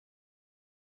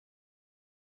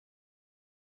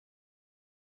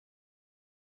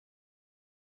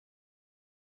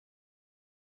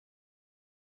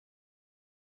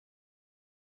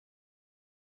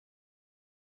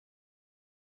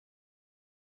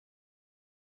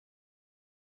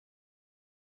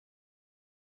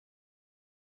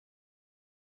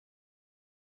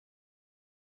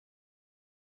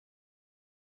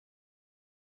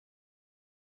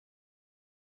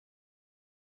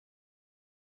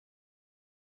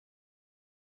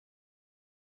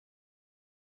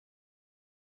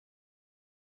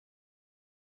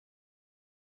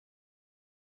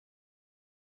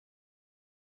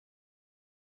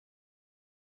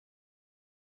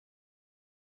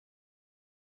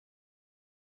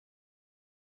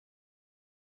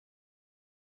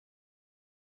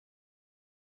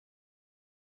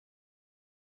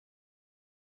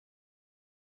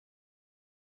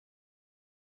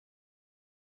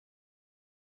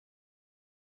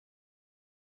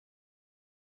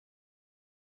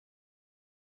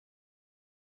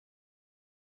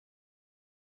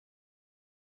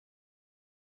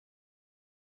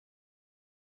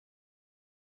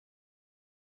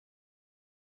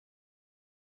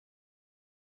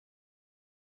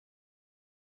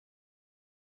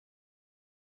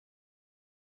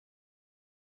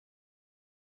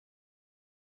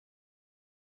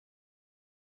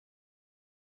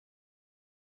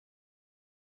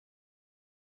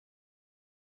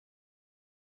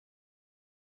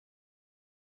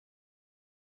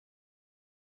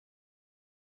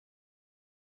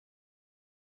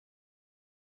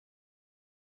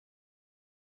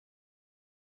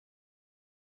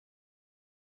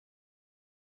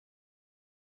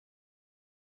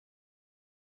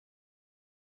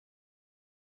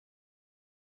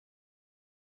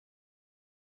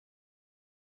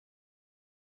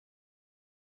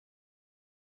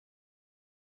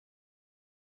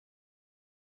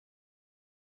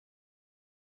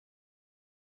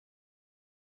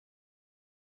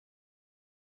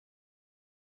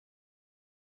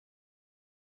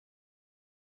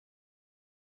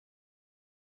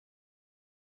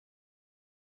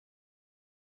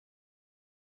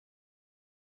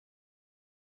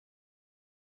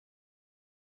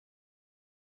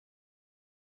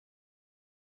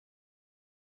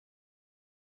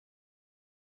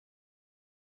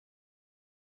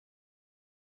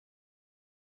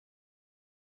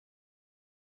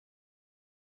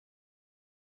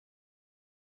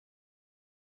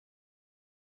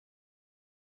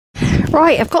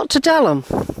Right, I've got to Dalham.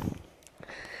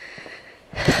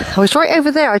 I was right over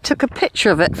there. I took a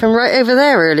picture of it from right over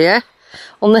there earlier,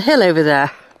 on the hill over there.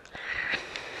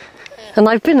 And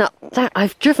I've been up that,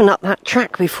 I've driven up that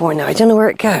track before now. I don't know where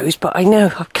it goes, but I know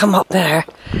I've come up there.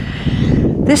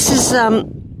 This is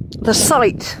the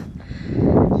site,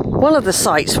 one of the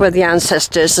sites where the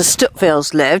ancestors, the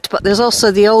Stutevilles, lived, but there's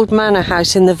also the old manor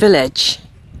house in the village.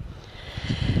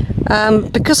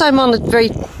 Because I'm on a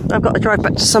I've got to drive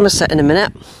back to Somerset in a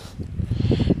minute.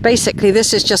 Basically,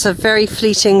 this is just a very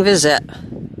fleeting visit.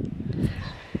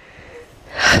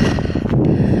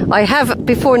 I have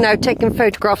before now taken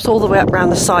photographs all the way up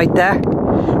around the side there.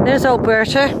 There's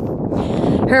Alberta,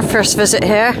 her first visit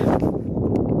here.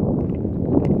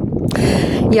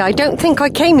 Yeah, I don't think I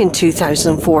came in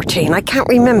 2014. I can't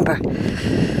remember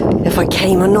if I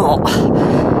came or not.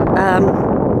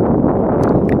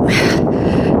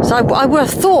 So I would have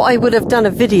thought I would have done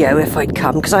a video if I'd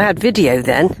come, because I had video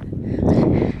then.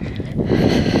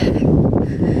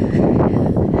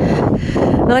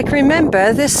 And I can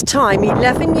remember this time,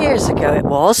 11 years ago it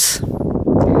was,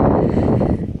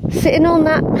 sitting on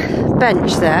that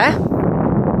bench there,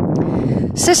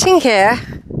 sitting here,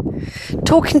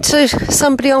 talking to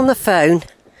somebody on the phone.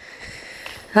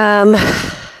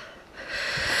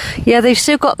 Yeah, they've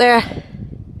still got their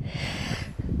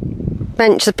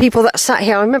bench, the people that sat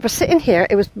here. I remember sitting here,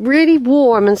 it was really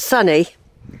warm and sunny.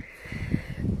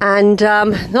 And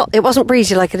it wasn't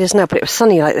breezy like it is now, but it was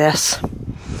sunny like this.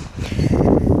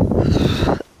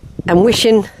 And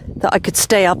wishing that I could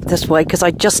stay up this way, because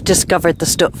I just discovered the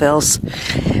Stutevilles.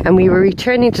 And we were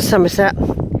returning to Somerset.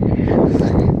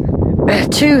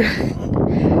 2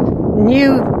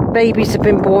 new babies have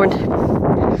been born.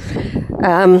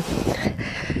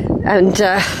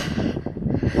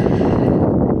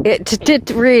 It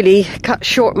did really cut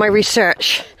short my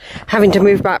research, having to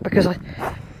move back, because I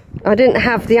didn't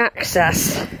have the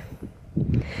access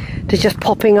to just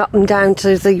popping up and down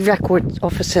to the record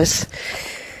offices.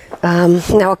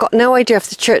 Now I've got no idea if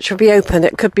the church will be open.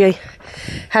 It could be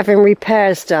having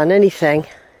repairs done, anything.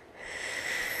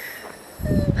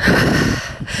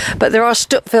 But there are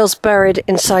Stutevilles buried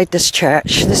inside this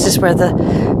church. This is where the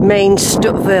main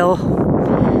Stuteville,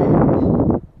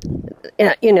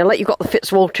 you know, like you've got the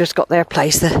Fitzwalters got their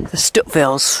place, the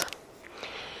Stutevilles.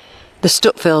 The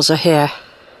Stutevilles are here.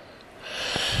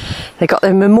 They got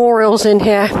their memorials in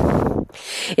here.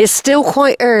 It's still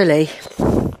quite early,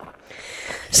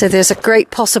 so there's a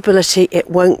great possibility it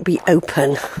won't be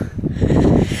open.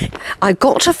 I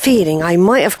got a feeling I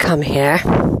might have come here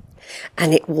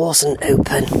and it wasn't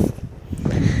open.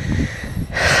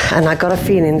 And I got a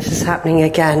feeling this is happening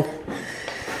again.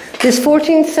 This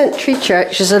 14th century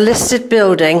church is a listed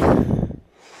building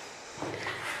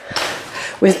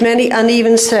with many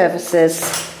uneven services.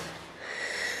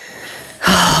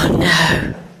 Oh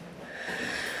no.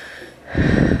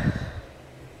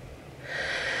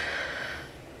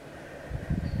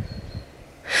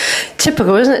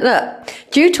 Typical, isn't it? Look,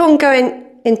 due to ongoing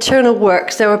internal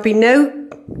works, there will be no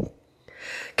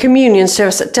communion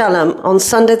service at Dalham on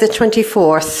Sunday the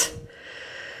 24th.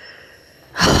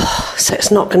 Oh, so it's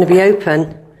not going to be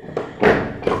open.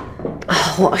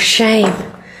 Oh, what a shame.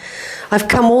 I've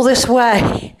come all this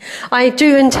way. I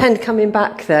do intend coming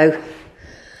back, though.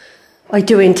 I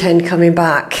do intend coming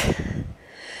back.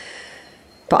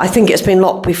 But I think it's been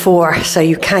locked before, so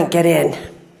you can't get in.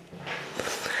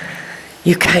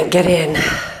 You can't get in.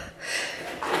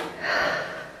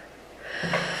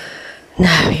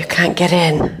 No, you can't get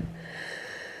in.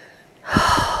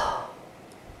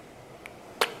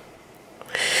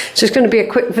 So it's going to be a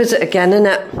quick visit again, isn't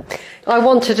it? I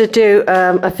wanted to do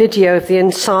a video of the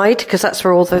inside, because that's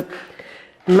where all the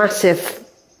massive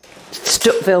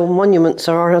Stuteville monuments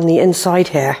are, on the inside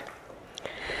here.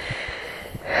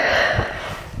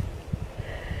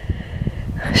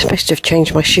 I'm supposed to have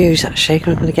changed my shoes, actually,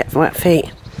 because I'm going to get wet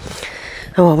feet.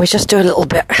 Oh well, we'll just do a little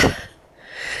bit.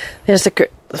 There's the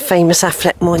famous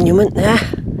Affleck monument there.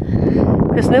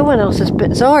 Because no one else has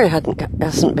been. Zara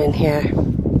hasn't been here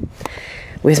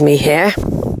with me here.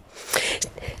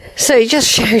 So it just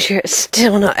shows you it's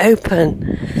still not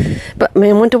open. But I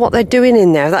mean, I wonder what they're doing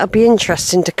in there. That'll be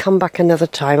interesting to come back another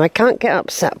time. I can't get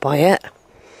upset by it.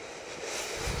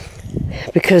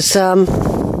 Because,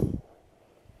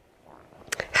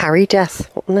 Harry Death,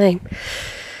 what name?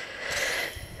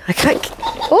 I can't...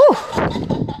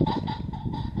 Oh!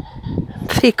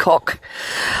 Peacock.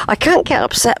 I can't get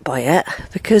upset by it,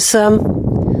 because,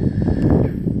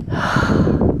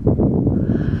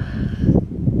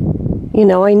 you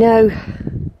know, I know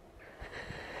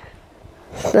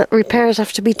that repairs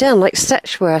have to be done, like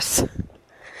Setchworth.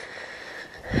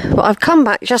 But I've come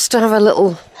back just to have a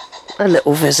little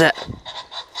visit.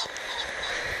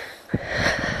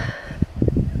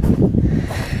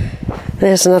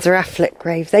 There's another Affleck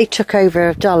grave. They took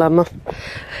over Dalham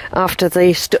after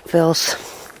the Stutevilles.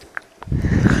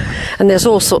 And there's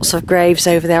all sorts of graves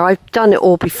over there. I've done it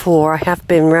all before. I have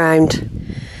been round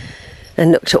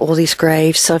and looked at all these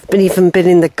graves. So I've even been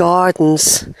in the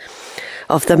gardens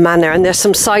of the manor. And there's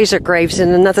some sizer graves in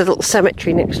another little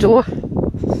cemetery next door.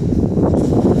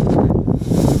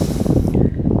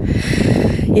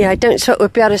 Yeah, I don't suppose we'll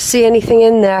be able to see anything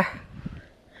in there.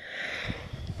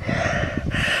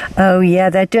 Oh yeah,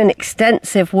 they're doing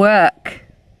extensive work.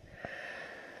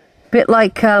 Bit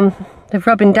like they're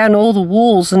rubbing down all the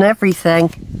walls and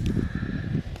everything.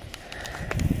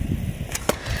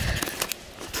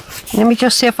 Let me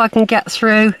just see if I can get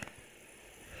through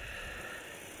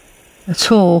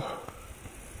at all.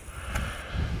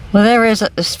 Well, there is.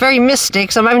 It's very misty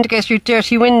because I'm having to go through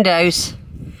dirty windows.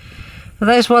 Well,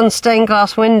 there's one stained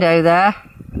glass window there.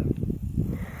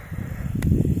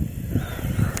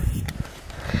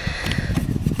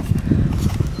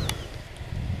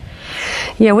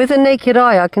 Yeah, with the naked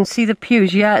eye I can see the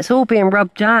pews. Yeah, it's all being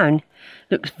rubbed down.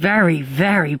 Looks very,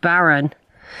 very barren.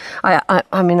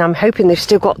 I mean, I'm hoping they've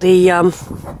still got the...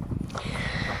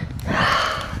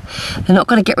 They're not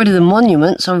going to get rid of the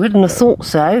monuments. I wouldn't have thought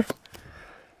so.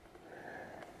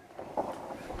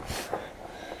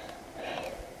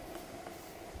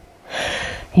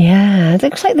 Yeah, it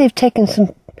looks like they've taken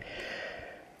some...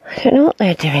 I don't know what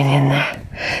they're doing in there.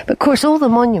 But of course all the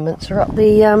monuments are up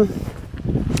the...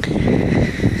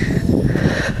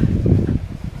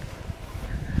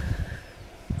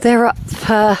 They're up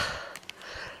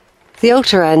the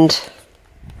altar end.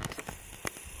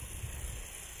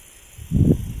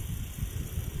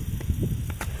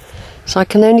 So I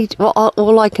can only...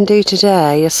 all I can do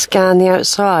today is scan the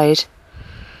outside.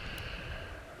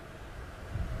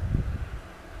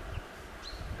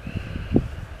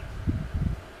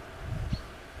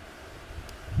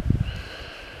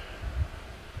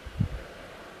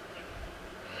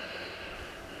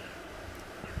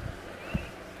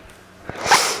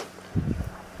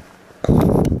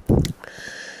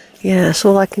 Yeah, that's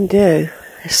all I can do,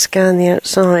 is scan the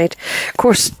outside. Of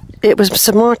course, it was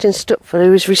Sir Martin Stuteville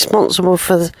who was responsible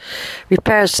for the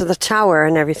repairs to the tower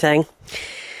and everything.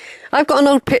 I've got an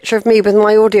old picture of me with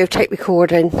my audio tape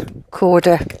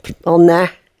recorder on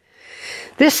there.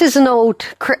 This is an old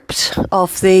crypt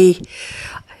of the...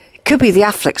 It could be the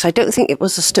Afflecks. I don't think it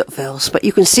was the Stutevilles, but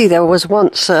you can see there was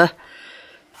once a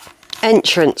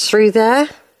entrance through there.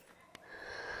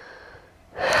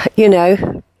 You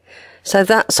know... So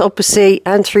that's obviously,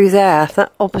 and through there,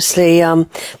 that obviously,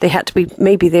 they had to be,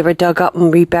 maybe they were dug up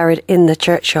and reburied in the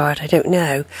churchyard, I don't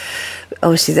know.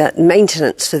 Obviously that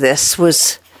maintenance to this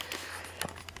was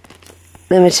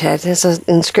limited. There's an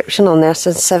inscription on there,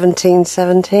 says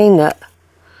 1717, look.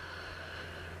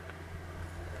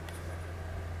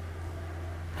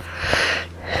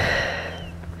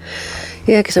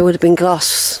 Yeah, because there would have been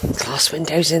glass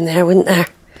windows in there, wouldn't there?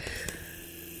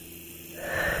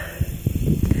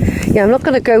 Yeah, I'm not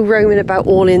going to go roaming about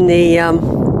all in the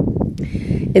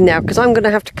in there because I'm going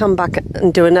to have to come back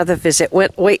and do another visit.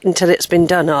 Wait until it's been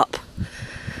done up.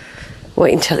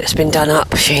 Wait until it's been done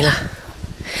up, Sheila.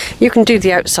 You can do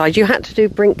the outside. You had to do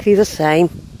Brinkley the same.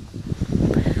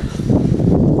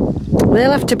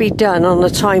 They'll have to be done on a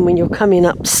time when you're coming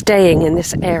up, staying in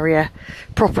this area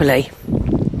properly.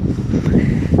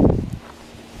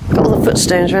 Got all the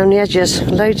footstones around the edges,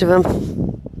 loads of them.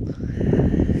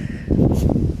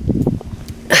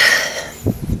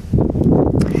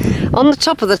 On the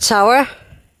top of the tower,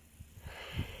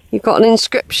 you've got an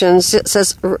inscription that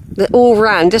says, all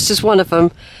round, this is one of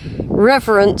them,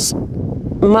 reverence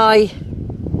my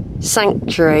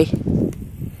sanctuary.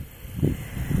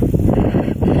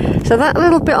 So that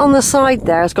little bit on the side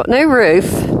there has got no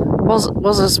roof,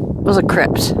 was a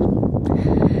crypt.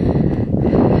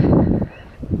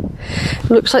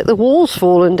 Looks like the wall's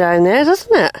fallen down there,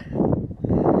 doesn't it?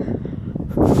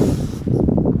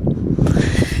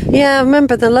 Yeah, I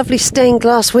remember the lovely stained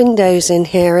glass windows in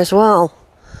here as well.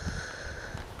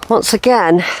 Once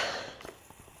again.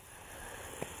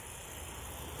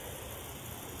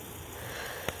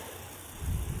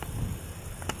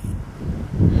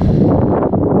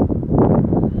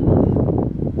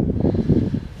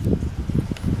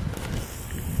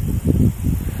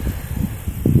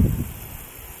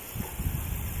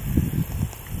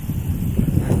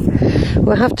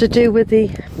 We'll have to do with the...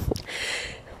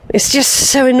 It's just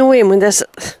so annoying when there's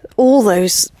all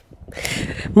those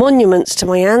monuments to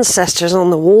my ancestors on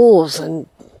the walls and,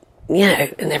 you know,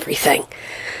 and everything.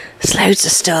 There's loads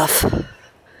of stuff.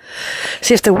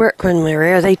 See, if the workmen were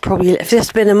here, they'd probably, if this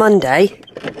had been a Monday,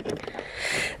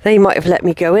 they might have let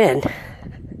me go in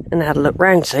and had a look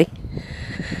round, see.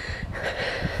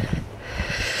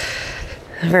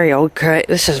 A very old crate.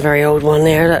 This is a very old one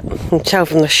there, look. You can tell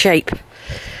from the shape.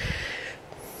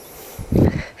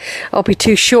 I'll be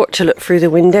too short to look through the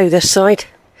window this side.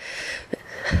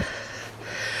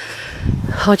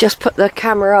 I'll just put the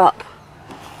camera up.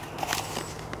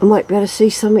 I might be able to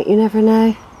see something, you never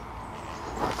know.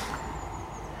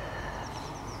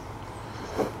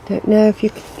 Don't know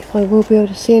if I will be able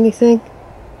to see anything.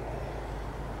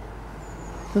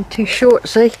 I'm too short,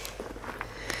 see?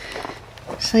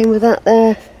 Same with that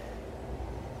there.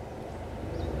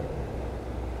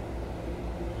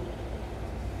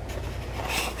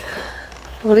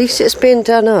 Well, at least it's been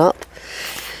done up.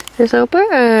 There's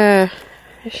Alberta.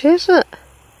 There she is, it.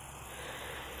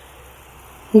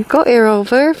 You've got here, old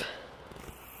verve.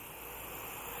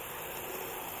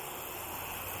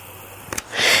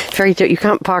 Very, you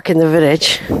can't park in the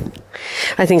village.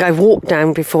 I think I've walked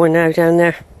down before now down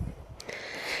there.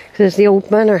 There's the old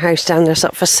manor house down there, it's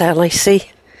up for sale, I see.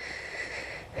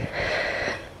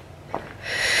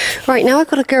 Right, now I've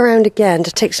got to go around again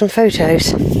to take some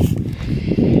photos.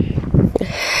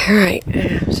 Right,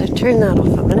 so turn that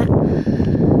off a minute.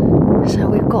 So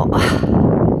we've got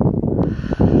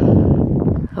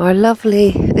our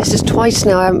lovely, this is twice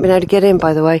now I haven't been able to get in,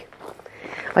 by the way.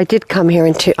 I did come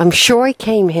here I'm sure I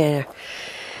came here.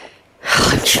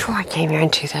 I'm sure I came here in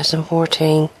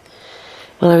 2014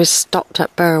 when I was stopped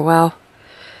at Burwell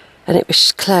and it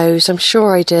was closed. I'm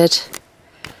sure I did.